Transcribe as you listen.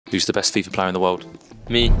Who's the best FIFA player in the world?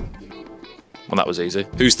 Me. Well, that was easy.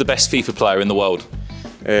 Who's the best FIFA player in the world?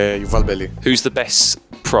 Who's the best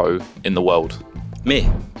pro in the world? Me.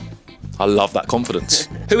 I love that confidence.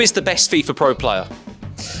 Who is the best FIFA pro player?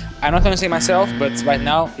 I'm not going to say myself, but right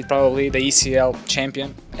now it's probably the ECL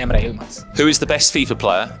champion, Emre Yilmaz. Who is the best FIFA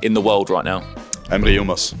player in the world right now? Emre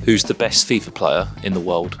Yilmaz. Who's the best FIFA player in the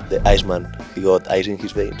world? The Iceman. He got ice in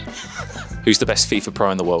his vein. Who's the best FIFA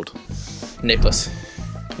pro in the world? Nicholas.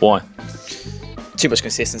 Why? Too much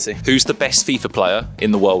consistency. Who's the best FIFA player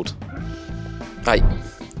in the world? Right.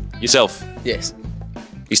 Yourself. Yes.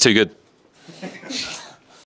 He's too good.